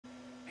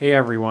Hey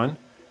everyone,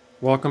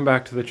 welcome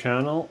back to the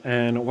channel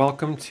and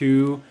welcome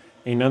to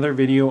another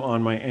video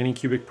on my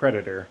Anycubic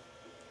Predator.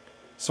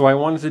 So I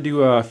wanted to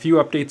do a few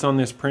updates on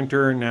this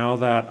printer now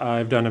that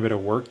I've done a bit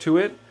of work to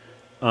it.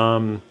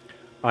 I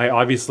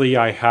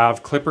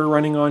have Clipper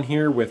running on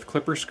here with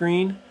Clipper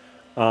Screen.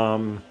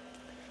 I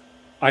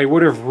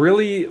would have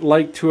really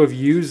liked to have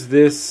used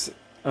this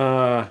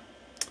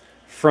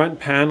front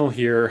panel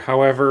here,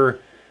 however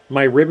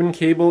my ribbon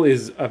cable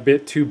is a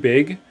bit too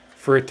big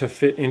for it to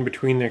fit in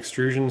between the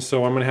extrusions,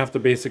 so I'm going to have to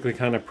basically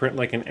kind of print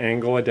like an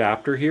angle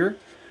adapter here.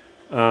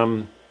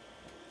 But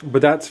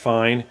that's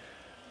fine.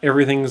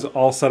 Everything's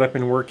all set up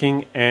and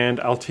working, and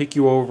I'll take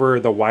you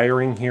over the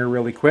wiring here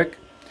really quick.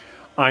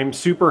 I'm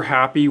super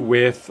happy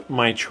with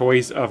my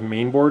choice of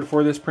mainboard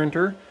for this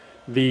printer.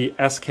 The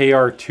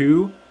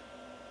SKR2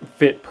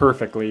 fit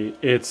perfectly.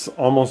 It's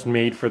almost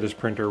made for this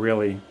printer,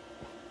 really.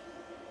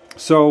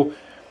 So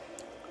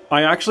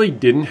I actually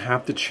didn't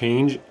have to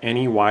change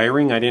any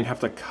wiring. I didn't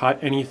have to cut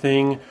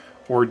anything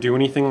or do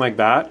anything like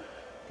that.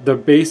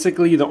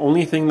 Basically, the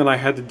only thing that I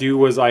had to do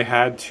was I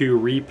had to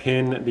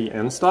repin the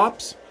end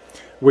stops,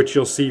 which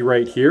you'll see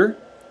right here.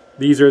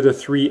 These are the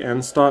 3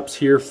 end stops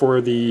here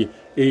for the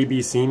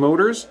ABC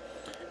motors.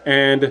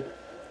 And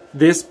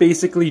this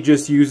basically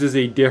just uses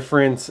a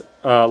different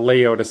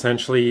layout,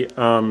 essentially.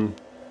 The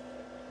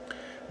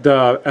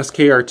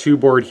SKR2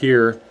 board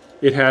here,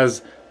 it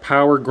has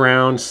power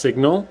ground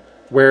signal,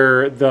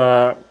 where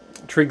the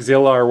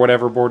Trigzilla or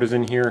whatever board is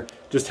in here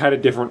just had a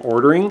different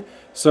ordering.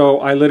 So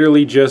I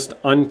literally just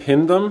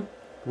unpinned them,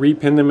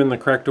 repinned them in the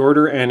correct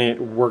order, and it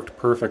worked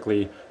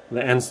perfectly.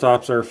 The end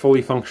stops are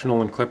fully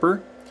functional in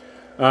Clipper.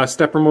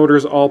 Stepper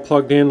motors all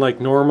plugged in like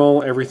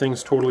normal,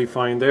 everything's totally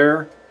fine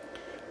there.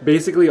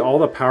 Basically all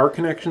the power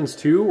connections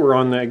too were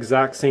on the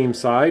exact same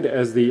side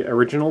as the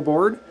original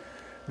board.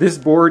 This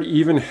board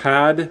even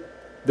had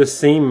the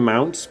same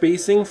mount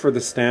spacing for the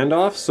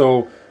standoff,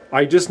 so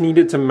I just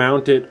needed to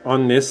mount it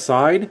on this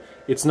side.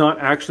 It's not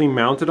actually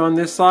mounted on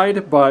this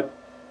side, but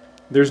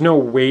there's no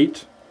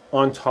weight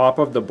on top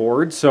of the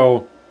board,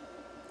 so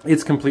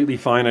it's completely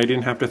fine. I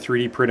didn't have to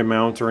 3D print a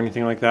mount or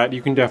anything like that.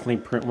 You can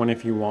definitely print one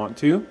if you want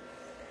to.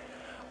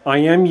 I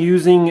am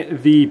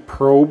using the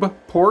probe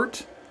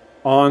port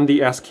on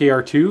the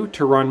SKR2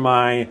 to run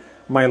my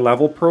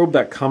level probe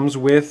that comes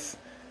with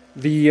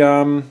the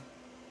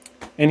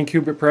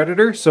Anycubic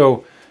Predator.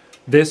 So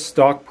this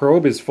stock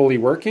probe is fully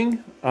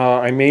working.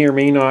 I may or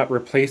may not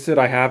replace it.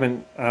 I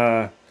haven't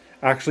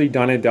actually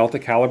done a delta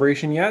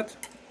calibration yet.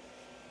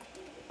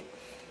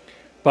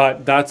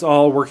 But that's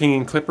all working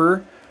in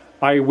Clipper.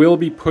 I will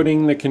be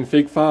putting the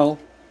config file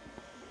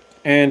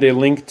and a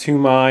link to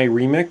my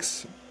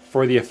remix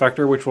for the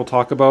Effector, which we'll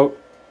talk about.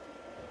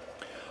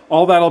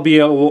 All that'll be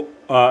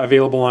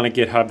available on a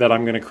GitHub that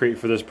I'm going to create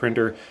for this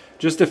printer,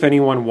 just if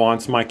anyone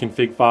wants my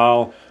config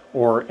file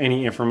or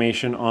any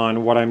information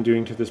on what I'm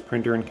doing to this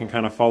printer and can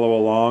kind of follow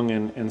along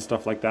and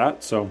stuff like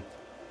that. So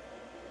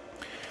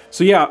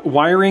yeah,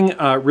 wiring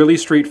really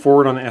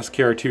straightforward on the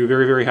SKR2.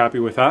 Very, very happy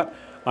with that.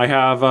 I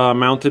have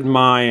mounted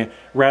my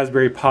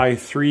Raspberry Pi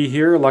 3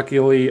 here.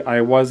 Luckily,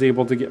 I was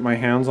able to get my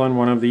hands on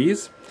one of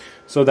these.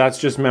 So that's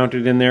just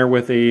mounted in there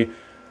with a,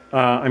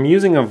 I'm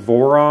using a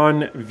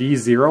Voron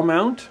V0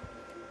 mount.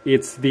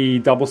 It's the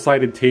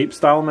double-sided tape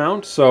style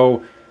mount.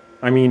 So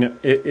I mean,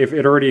 if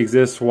it already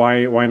exists,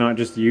 why not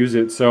just use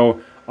it?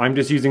 So I'm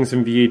just using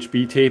some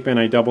VHB tape, and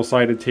I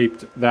double-sided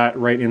taped that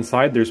right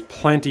inside. There's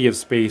plenty of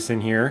space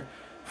in here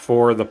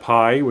for the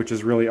Pi, which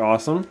is really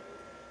awesome.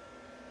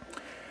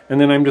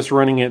 And then I'm just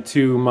running it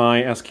to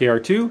my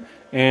SKR2,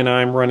 and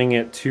I'm running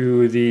it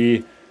to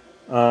the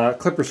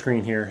Clipper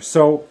screen here.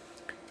 So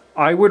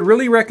I would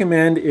really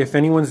recommend, if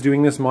anyone's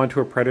doing this mod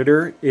to a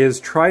Predator, is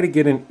try to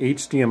get an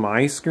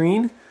HDMI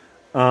screen.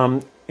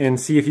 And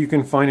see if you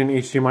can find an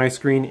HDMI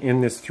screen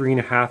in this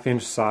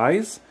 3.5-inch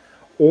size,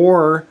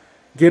 or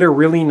get a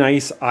really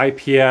nice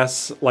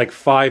IPS like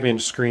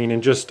 5-inch screen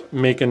and just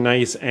make a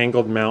nice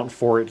angled mount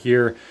for it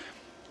here.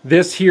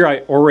 This here I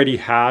already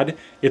had.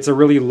 It's a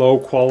really low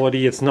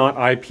quality. It's not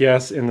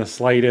IPS in the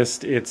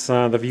slightest. It's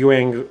the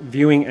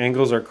viewing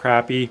angles are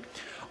crappy.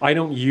 I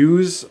don't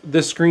use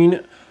this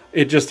screen.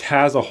 It just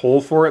has a hole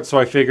for it, so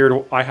I figured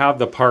I have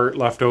the part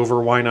left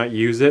over, why not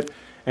use it?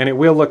 And it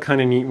will look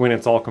kind of neat when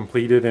it's all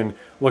completed and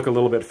look a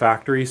little bit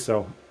factory.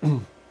 So,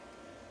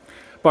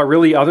 but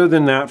really, other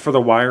than that, for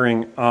the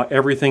wiring,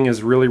 everything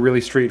is really,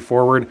 really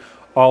straightforward.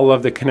 All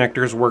of the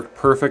connectors work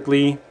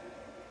perfectly.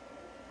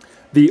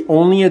 The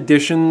only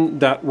addition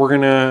that we're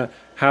gonna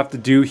have to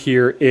do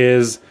here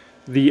is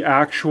the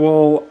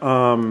actual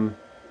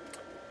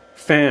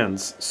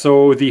fans.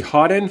 So the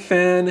hot end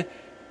fan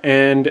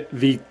and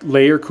the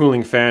layer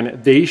cooling fan,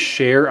 they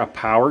share a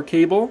power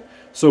cable.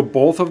 So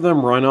both of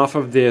them run off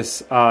of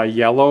this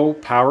yellow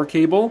power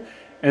cable,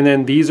 and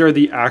then these are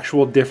the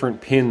actual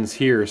different pins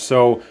here.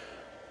 So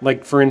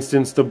like for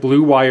instance, the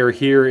blue wire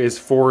here is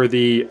for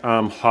the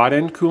hot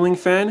end cooling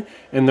fan,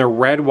 and the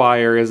red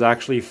wire is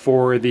actually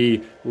for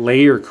the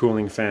layer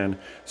cooling fan.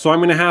 So I'm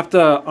going to have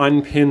to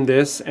unpin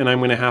this, and I'm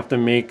going to have to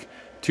make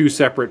two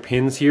separate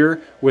pins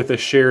here with a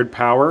shared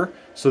power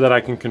so that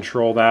I can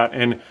control that.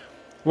 And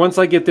once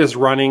I get this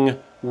running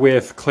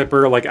with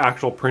Clipper, like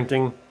actual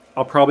printing,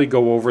 I'll probably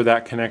go over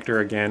that connector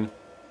again.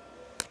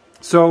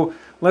 So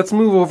let's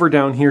move over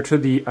down here to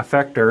the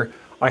Effector.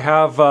 I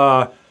have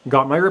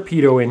got my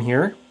Rapido in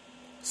here.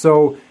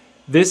 So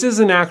this is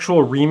an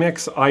actual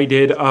remix I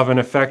did of an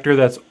Effector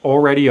that's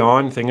already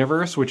on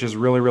Thingiverse, which is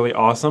really, really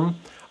awesome.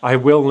 I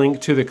will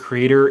link to the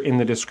creator in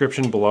the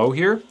description below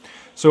here.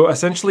 So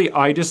essentially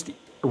I just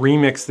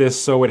remixed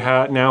this so it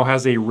now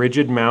has a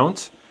rigid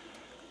mount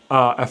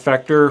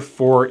Effector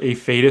for a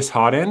Fadus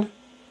hot end.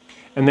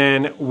 And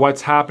then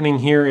what's happening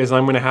here is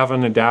I'm going to have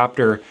an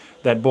adapter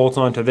that bolts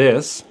onto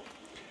this,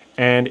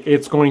 and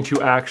it's going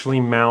to actually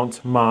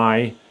mount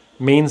my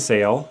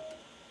mainsail,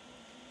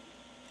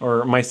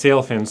 or my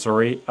sail fin,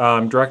 sorry,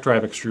 direct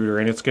drive extruder,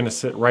 and it's going to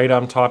sit right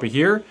on top of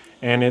here,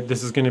 and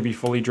this is going to be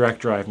fully direct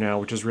drive now,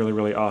 which is really,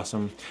 really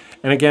awesome.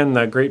 And again,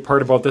 the great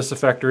part about this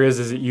Effector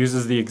is it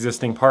uses the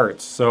existing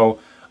parts. So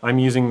I'm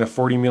using the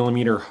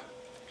 40mm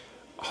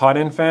hot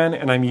end fan,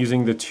 and I'm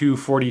using the two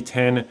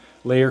 4010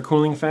 layer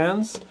cooling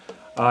fans.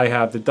 I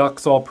have the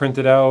ducts all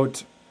printed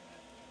out,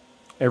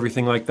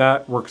 everything like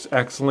that works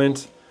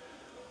excellent.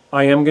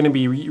 I am going to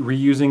be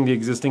reusing the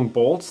existing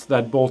bolts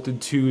that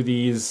bolted to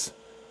these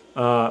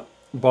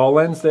ball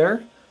ends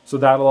there, so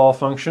that'll all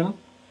function.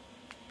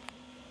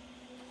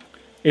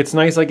 It's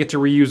nice I get to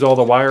reuse all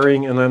the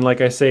wiring, and then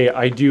like I say,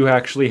 I do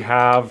actually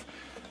have,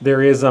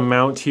 there is a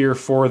mount here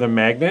for the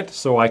magnet,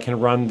 so I can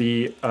run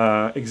the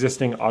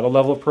existing auto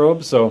level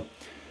probe. So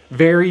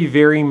very,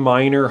 very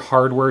minor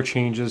hardware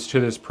changes to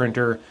this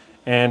printer,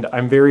 and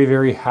I'm very,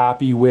 very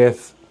happy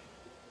with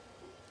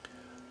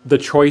the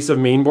choice of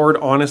mainboard.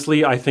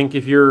 Honestly, I think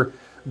if you're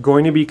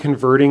going to be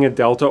converting a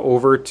Delta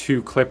over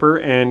to Clipper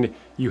and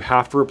you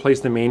have to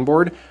replace the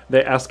mainboard,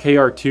 the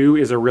SKR2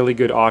 is a really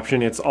good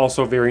option. It's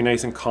also very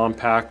nice and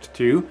compact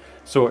too,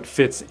 so it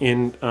fits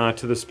in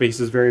to the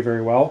spaces very,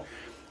 very well.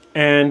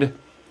 And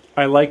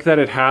I like that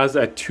it has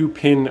a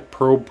 2-pin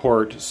probe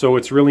port, so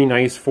it's really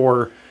nice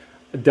for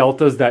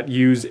Deltas that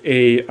use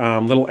a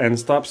little end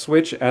stop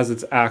switch as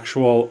its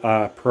actual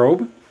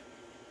probe.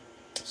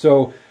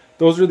 So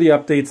those are the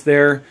updates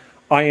there.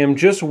 I am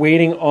just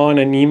waiting on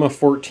a NEMA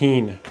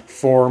 14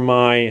 for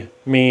my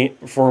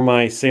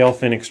sail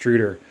fin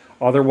extruder.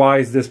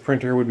 Otherwise, this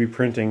printer would be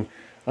printing.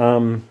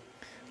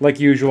 Like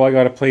usual, I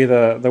got to play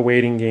the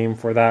waiting game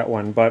for that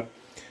one. But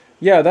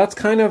yeah, that's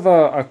kind of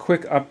a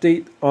quick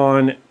update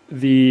on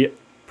the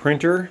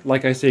printer.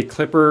 Like I say,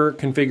 Clipper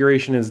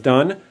configuration is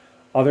done,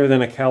 other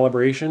than a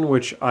calibration,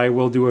 which I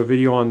will do a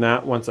video on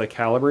that once I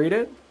calibrate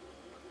it.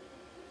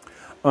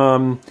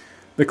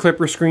 The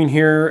Clipper screen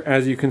here,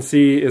 as you can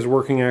see, is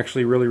working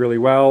actually really, really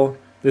well.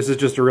 This is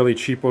just a really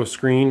cheapo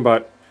screen,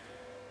 but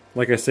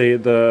like I say,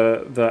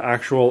 the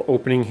actual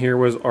opening here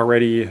was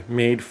already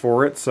made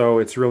for it, so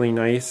it's really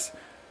nice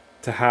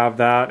to have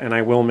that. And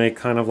I will make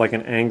kind of like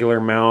an angular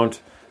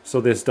mount,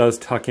 so this does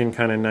tuck in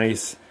kind of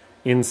nice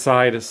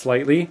inside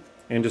slightly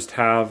and just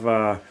have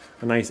a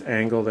nice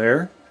angle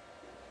there.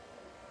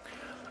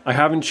 I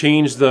haven't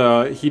changed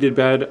the heated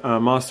bed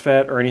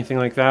MOSFET or anything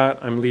like that.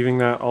 I'm leaving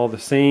that all the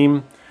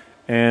same.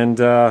 And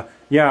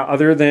yeah,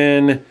 other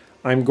than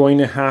I'm going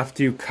to have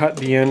to cut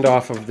the end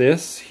off of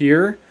this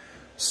here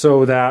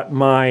so that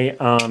my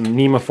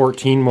NEMA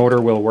 14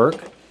 motor will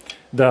work.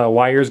 The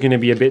wire is going to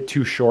be a bit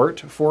too short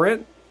for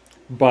it,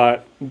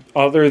 but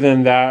other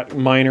than that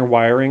minor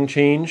wiring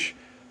change,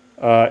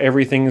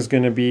 everything is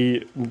going to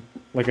be,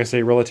 like I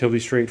say, relatively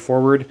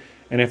straightforward.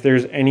 And if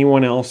there's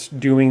anyone else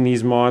doing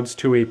these mods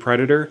to a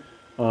Predator,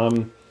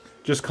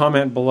 just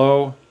comment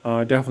below.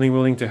 Definitely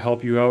willing to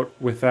help you out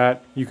with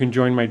that. You can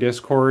join my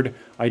Discord.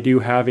 I do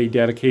have a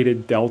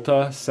dedicated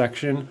Delta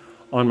section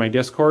on my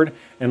Discord,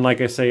 and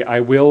like I say,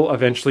 I will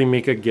eventually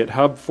make a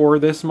GitHub for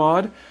this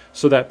mod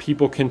so that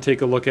people can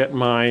take a look at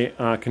my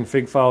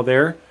config file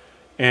there.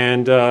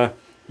 And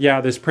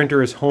yeah, this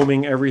printer is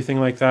homing, everything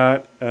like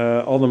that.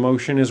 All the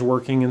motion is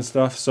working and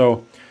stuff,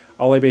 so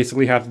all I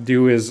basically have to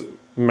do is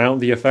mount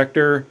the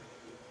Effector,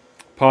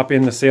 pop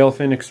in the sail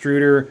fin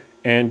extruder,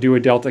 and do a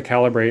Delta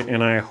calibrate,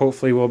 and I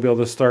hopefully will be able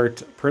to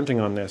start printing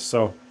on this.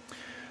 So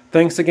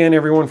thanks again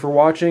everyone for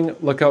watching.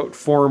 Look out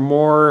for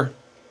more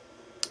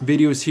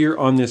videos here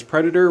on this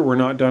Predator. We're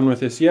not done with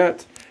this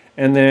yet.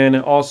 And then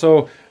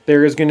also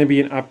there is going to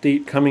be an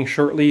update coming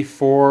shortly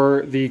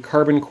for the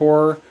carbon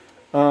core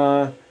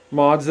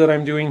mods that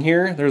I'm doing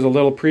here. There's a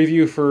little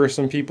preview for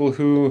some people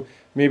who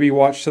maybe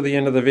watched to the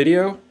end of the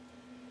video.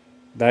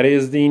 That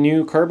is the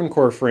new carbon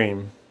core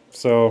frame.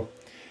 So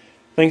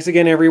thanks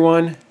again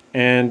everyone,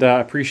 and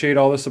appreciate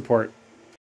all the support.